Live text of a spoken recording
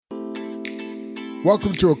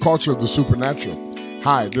Welcome to A Culture of the Supernatural.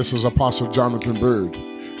 Hi, this is Apostle Jonathan Bird.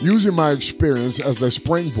 Using my experience as a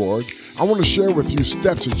springboard, I want to share with you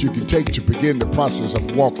steps that you can take to begin the process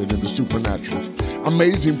of walking in the supernatural.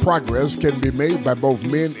 Amazing progress can be made by both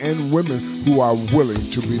men and women who are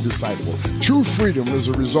willing to be discipled. True freedom is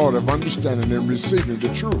a result of understanding and receiving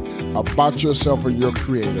the truth about yourself and your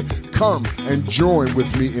Creator. Come and join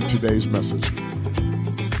with me in today's message.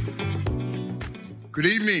 Good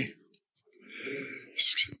evening.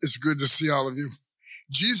 It's good to see all of you.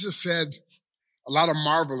 Jesus said a lot of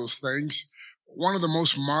marvelous things. One of the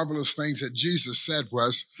most marvelous things that Jesus said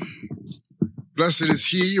was, "Blessed is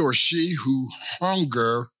he or she who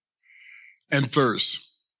hunger and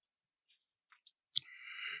thirst."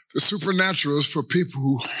 The supernatural is for people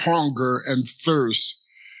who hunger and thirst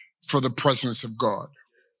for the presence of God.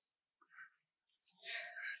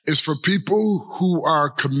 It's for people who are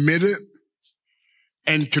committed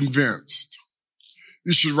and convinced.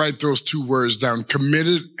 You should write those two words down,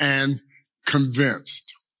 committed and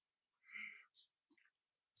convinced.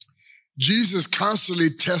 Jesus constantly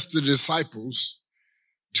tested disciples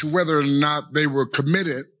to whether or not they were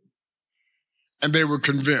committed and they were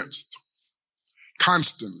convinced.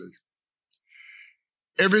 Constantly.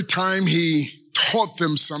 Every time he taught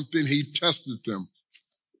them something, he tested them.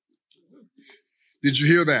 Did you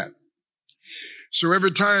hear that? So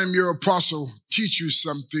every time your apostle teach you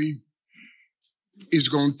something, he's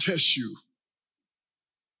going to test you.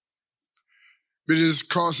 But it's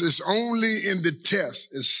because it's only in the test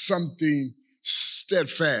is something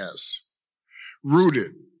steadfast,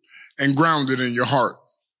 rooted, and grounded in your heart.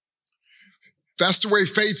 That's the way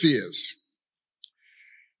faith is.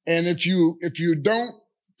 And if you don't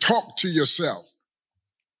talk to yourself,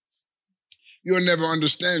 you'll never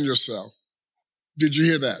understand yourself. Did you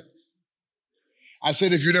hear that? I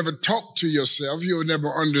said, if you never talk to yourself, you'll never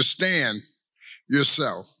understand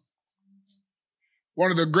yourself.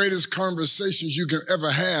 One of the greatest conversations you can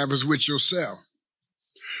ever have is with yourself.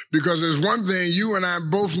 Because there's one thing you and I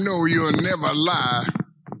both know, you'll never lie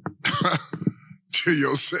to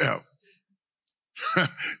yourself.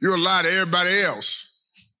 You'll lie to everybody else,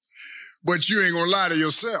 but you ain't gonna lie to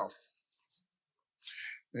yourself.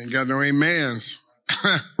 Ain't got no amens.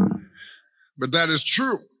 But that is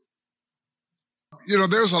true. You know,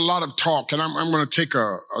 there's a lot of talk, and I'm going to take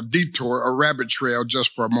a detour, a rabbit trail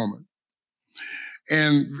just for a moment.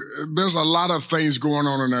 And there's a lot of things going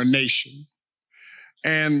on in our nation.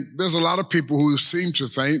 And there's a lot of people who seem to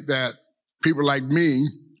think that people like me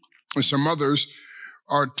and some others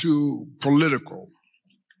are too political.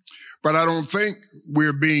 But I don't think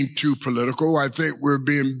we're being too political. I think we're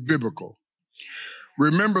being biblical.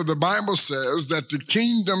 Remember, the Bible says that the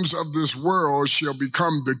kingdoms of this world shall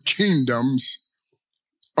become the kingdoms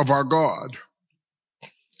of our God.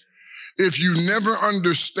 If you never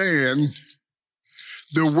understand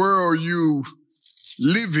the world you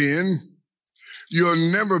live in,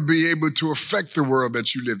 you'll never be able to affect the world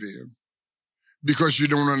that you live in because you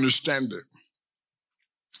don't understand it.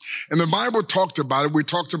 And the Bible talked about it. We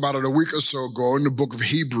talked about it a week or so ago in the book of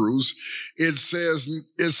Hebrews. It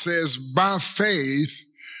says, by faith,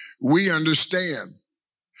 we understand.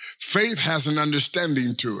 Faith has an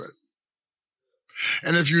understanding to it.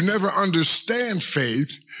 And if you never understand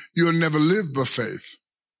faith, you'll never live by faith.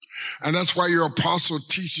 And that's why your apostle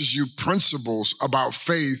teaches you principles about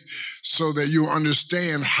faith so that you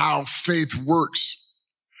understand how faith works.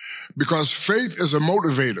 Because faith is a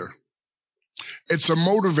motivator. It's a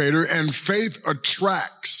motivator, and faith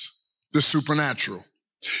attracts the supernatural.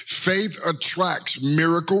 Faith attracts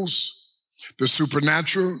miracles, the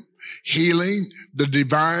supernatural, healing, the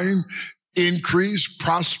divine, increase,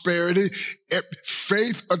 prosperity.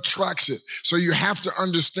 Faith attracts it. So you have to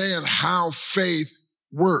understand how faith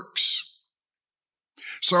works.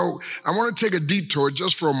 So I want to take a detour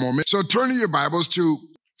just for a moment. So turn to your Bibles to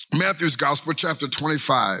Matthew's Gospel, chapter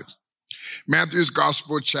 25. Matthew's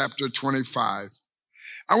Gospel, chapter 25.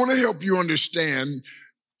 I want to help you understand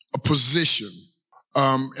a position.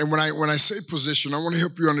 And when I say position, I want to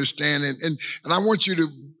help you understand, and I want you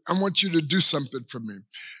to do something for me.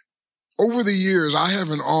 Over the years, I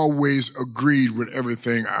haven't always agreed with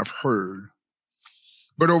everything I've heard.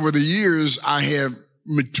 But over the years, I have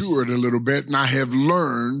matured a little bit, and I have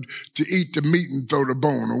learned to eat the meat and throw the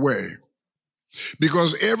bone away.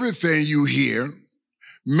 Because everything you hear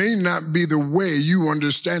may not be the way you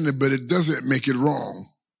understand it, but it doesn't make it wrong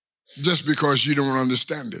just because you don't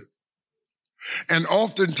understand it. And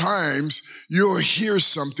oftentimes, you'll hear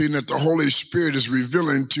something that the Holy Spirit is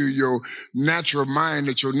revealing to your natural mind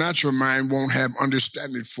that your natural mind won't have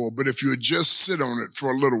understanding for. But if you just sit on it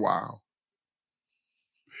for a little while,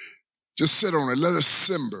 Just sit on it. Let it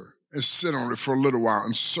simmer and sit on it for a little while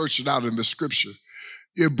and search it out in the scripture.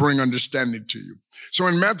 It'll bring understanding to you. So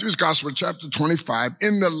in Matthew's Gospel, chapter 25,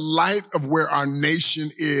 in the light of where our nation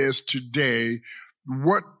is today,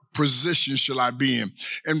 what position shall I be in?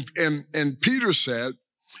 And Peter said,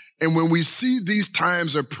 and when we see these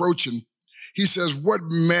times approaching, he says, what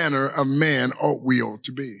manner of man ought we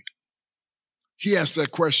to be? He asked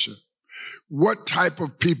that question. What type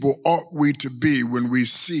of people ought we to be when we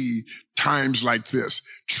see times like this,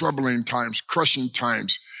 troubling times, crushing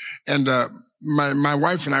times? And my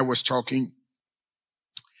wife and I was talking,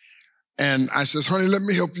 and I says, honey, let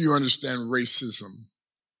me help you understand racism.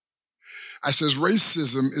 I says,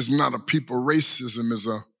 racism is not a people. Racism is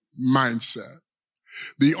a mindset.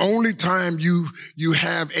 The only time you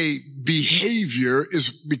have a behavior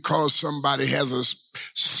is because somebody has a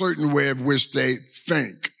certain way of which they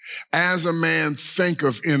think. As a man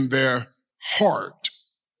thinketh in their heart,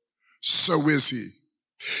 so is he.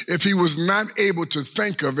 If he was not able to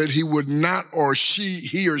think of it, he would not, or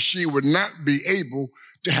he or she would not be able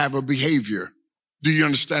to have a behavior. Do you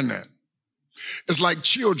understand that? It's like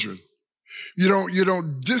children. You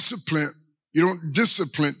don't discipline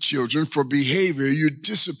children for behavior. You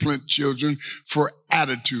discipline children for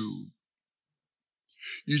attitude.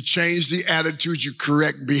 You change the attitude, you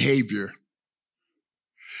correct behavior.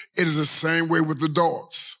 It is the same way with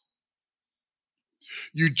adults.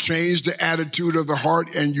 You change the attitude of the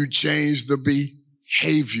heart and you change the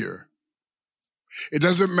behavior. It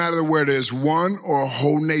doesn't matter whether there's one or a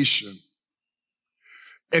whole nation.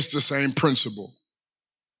 It's the same principle.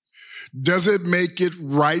 Does it make it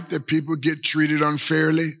right that people get treated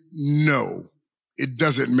unfairly? No, it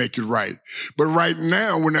doesn't make it right. But right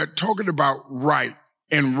now, we're not talking about right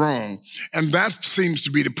and wrong. And that seems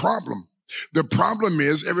to be the problem. The problem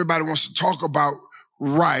is everybody wants to talk about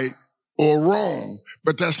right or wrong,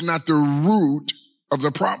 but that's not the root of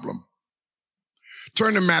the problem.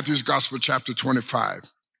 Turn to Matthew's Gospel, chapter 25.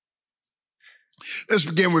 Let's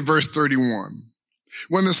begin with verse 31.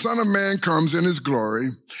 When the Son of Man comes in his glory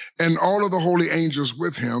and all of the holy angels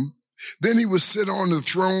with him, then he will sit on the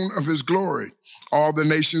throne of his glory. All the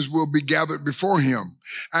nations will be gathered before him,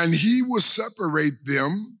 and he will separate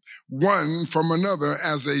them one from another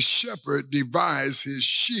as a shepherd divides his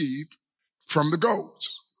sheep from the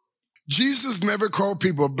goats. Jesus never called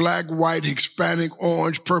people black, white, Hispanic,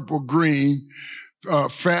 orange, purple, green,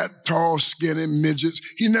 fat, tall, skinny, midgets.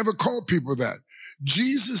 He never called people that.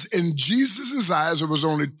 In Jesus' eyes, there was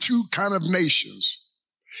only two kind of nations: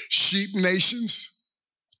 sheep nations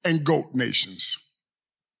and goat nations.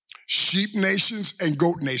 Sheep nations and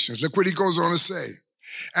goat nations. Look what he goes on to say.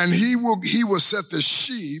 And he will set the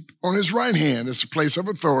sheep on his right hand. It's a place of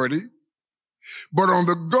authority. But on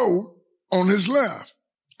the goat, on his left.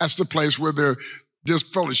 That's the place where they're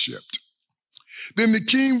disfellowshipped. Then the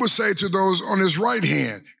king will say to those on his right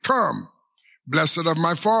hand, come, blessed of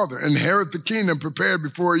my Father, inherit the kingdom prepared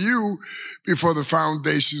before you before the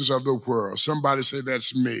foundations of the world. Somebody say,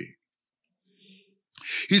 that's me.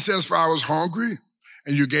 He says, for I was hungry,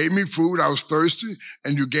 and you gave me food. I was thirsty,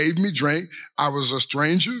 and you gave me drink. I was a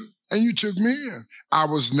stranger, and you took me in. I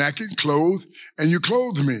was naked, clothed, and you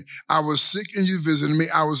clothed me. I was sick, and you visited me.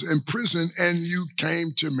 I was in prison, and you came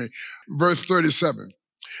to me. Verse 37.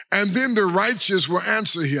 And then the righteous will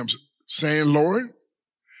answer him, saying, Lord,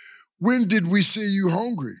 when did we see you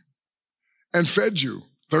hungry and fed you,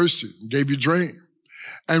 thirsty, and gave you drink?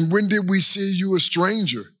 And when did we see you a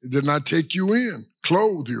stranger, and did not take you in,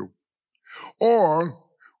 clothe you? Or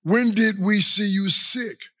when did we see you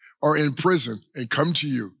sick or in prison and come to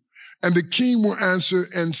you? And the king will answer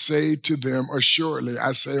and say to them, assuredly,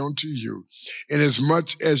 I say unto you,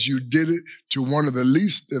 inasmuch as you did it to one of the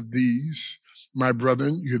least of these, my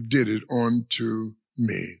brethren, you have did it unto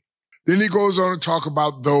me. Then he goes on to talk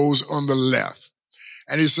about those on the left.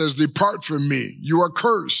 And he says, depart from me, you are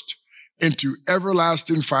cursed, into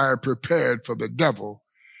everlasting fire prepared for the devil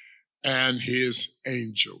and his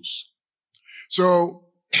angels. So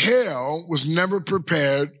hell was never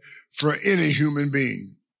prepared for any human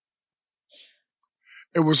being.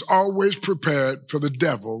 It was always prepared for the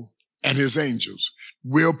devil and his angels.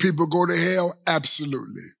 Will people go to hell?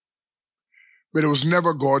 Absolutely. But it was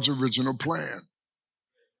never God's original plan.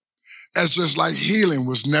 That's just like healing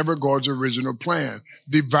was never God's original plan.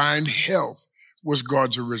 Divine health was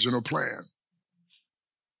God's original plan.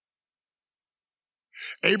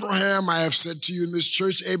 Abraham, I have said to you in this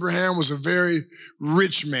church, Abraham was a very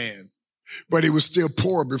rich man, but he was still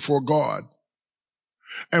poor before God.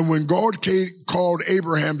 And when God called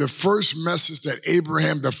Abraham, the first message that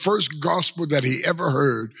Abraham, the first gospel that he ever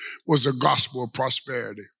heard was the gospel of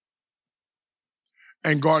prosperity.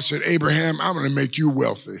 And God said, Abraham, I'm going to make you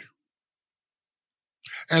wealthy.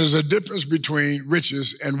 And there's a difference between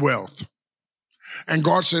riches and wealth. And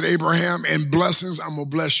God said, Abraham, in blessings, I'm going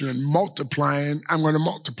to bless you. In multiplying, I'm going to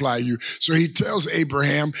multiply you. So he tells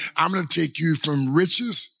Abraham, I'm going to take you from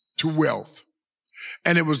riches to wealth.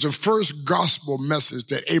 And it was the first gospel message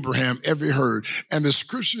that Abraham ever heard. And the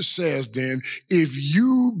scripture says then, if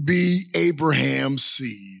you be Abraham's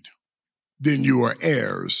seed, then you are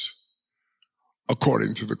heirs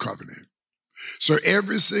according to the covenant. So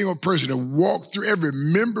every single person that walked through, every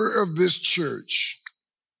member of this church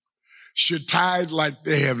should tithe like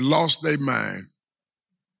they have lost their mind,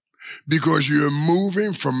 because you're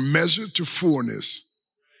moving from measure to fullness.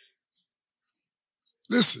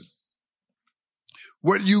 Listen,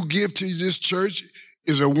 what you give to this church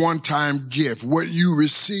is a one-time gift. What you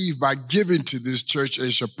receive by giving to this church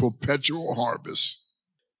is a perpetual harvest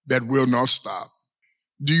that will not stop.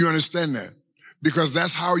 Do you understand that? Because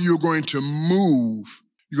that's how you're going to move.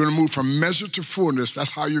 You're going to move from measure to fullness.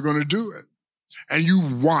 That's how you're going to do it. And you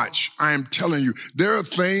watch. I am telling you, there are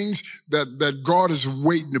things that God is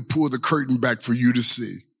waiting to pull the curtain back for you to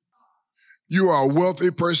see. You are a wealthy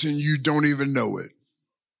person. You don't even know it.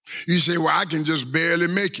 You say, well, I can just barely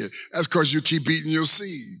make it. That's because you keep eating your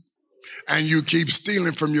seed and you keep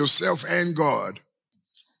stealing from yourself and God.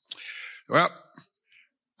 Well,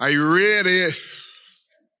 are you ready?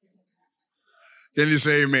 Can you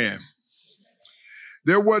say amen?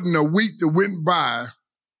 There wasn't a week that went by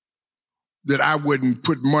that I wouldn't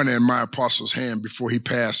put money in my apostle's hand before he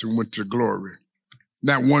passed and went to glory.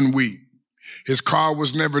 Not 1 week. His car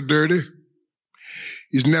was never dirty.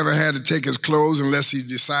 He's never had to take his clothes unless he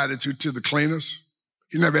decided to the cleaners.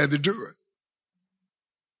 He never had to do it.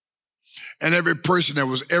 And every person that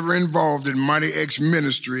was ever involved in Mighty X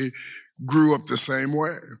ministry grew up the same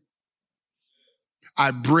way. I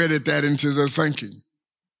breaded that into their thinking.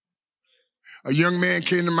 A young man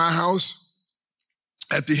came to my house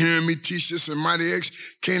after hearing me teach this in Mighty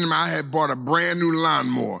X, came to me. I had bought a brand new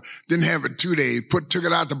lawnmower. Didn't have it 2 days. Took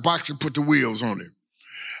it out the box and put the wheels on it.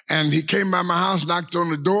 And he came by my house, knocked on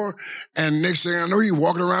the door, and next thing I know, he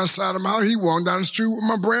walking around the side of my house. He walking down the street with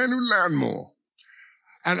my brand new lawnmower.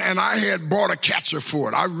 And I had bought a catcher for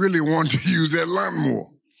it. I really wanted to use that lawnmower.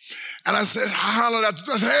 And I said, I hollered at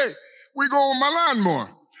the, hey, we go on my lawnmower.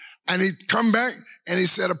 And he come back and he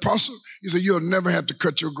said, Apostle, he said, you'll never have to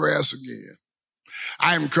cut your grass again.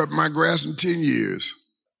 I haven't cut my grass in 10 years.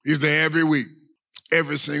 He's there every week,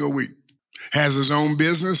 every single week. Has his own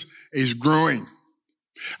business. He's growing.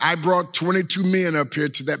 I brought 22 men up here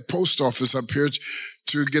to that post office up here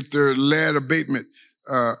to get their lead abatement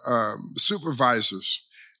supervisors.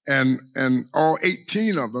 And all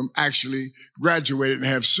 18 of them actually graduated and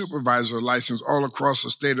have supervisor license all across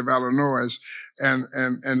the state of Illinois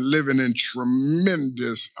and living in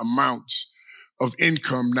tremendous amounts of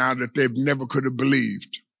income now that they've never could have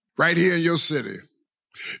believed. Right here in your city.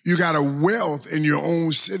 You got a wealth in your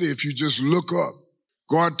own city if you just look up.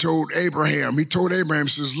 God told Abraham, he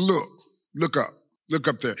says, look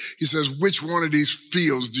up there. He says, which one of these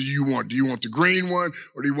fields do you want? Do you want the green one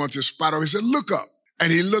or do you want this spot over? He said, look up.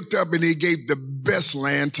 And he looked up and he gave the best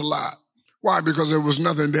land to Lot. Why? Because there was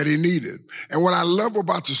nothing that he needed. And what I love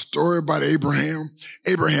about the story about Abraham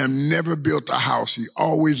never built a house. He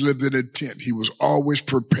always lived in a tent. He was always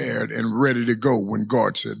prepared and ready to go when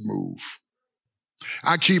God said move.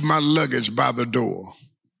 I keep my luggage by the door.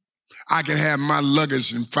 I can have my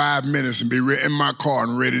luggage in 5 minutes and be in my car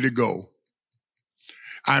and ready to go.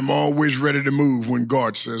 I'm always ready to move when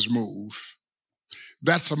God says move.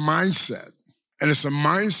 That's a mindset. And it's a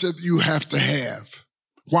mindset that you have to have.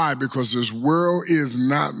 Why? Because this world is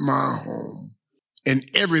not my home. And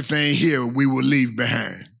everything here we will leave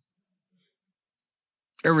behind.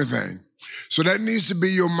 Everything. So that needs to be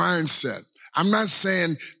your mindset. I'm not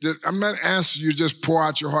saying that, I'm not asking you to just pour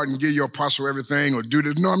out your heart and give your apostle everything or do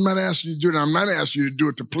this. No, I'm not asking you to do that. I'm not asking you to do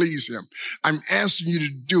it to please him. I'm asking you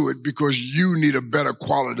to do it because you need a better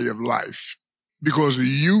quality of life. Because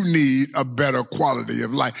you need a better quality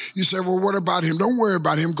of life. You say, well, what about him? Don't worry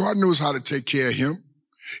about him. God knows how to take care of him.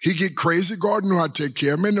 He get crazy. God knows how to take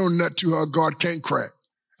care of him. Ain't no nut too hard God can't crack.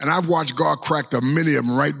 And I've watched God crack the many of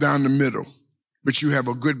them right down the middle. But you have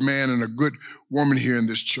a good man and a good woman here in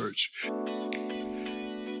this church.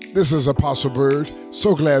 This is Apostle Bird.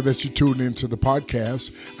 So glad that you tuned into the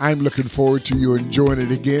podcast. I'm looking forward to you enjoying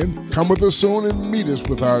it again. Come with us soon and meet us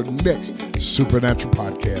with our next Supernatural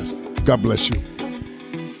podcast. God bless you.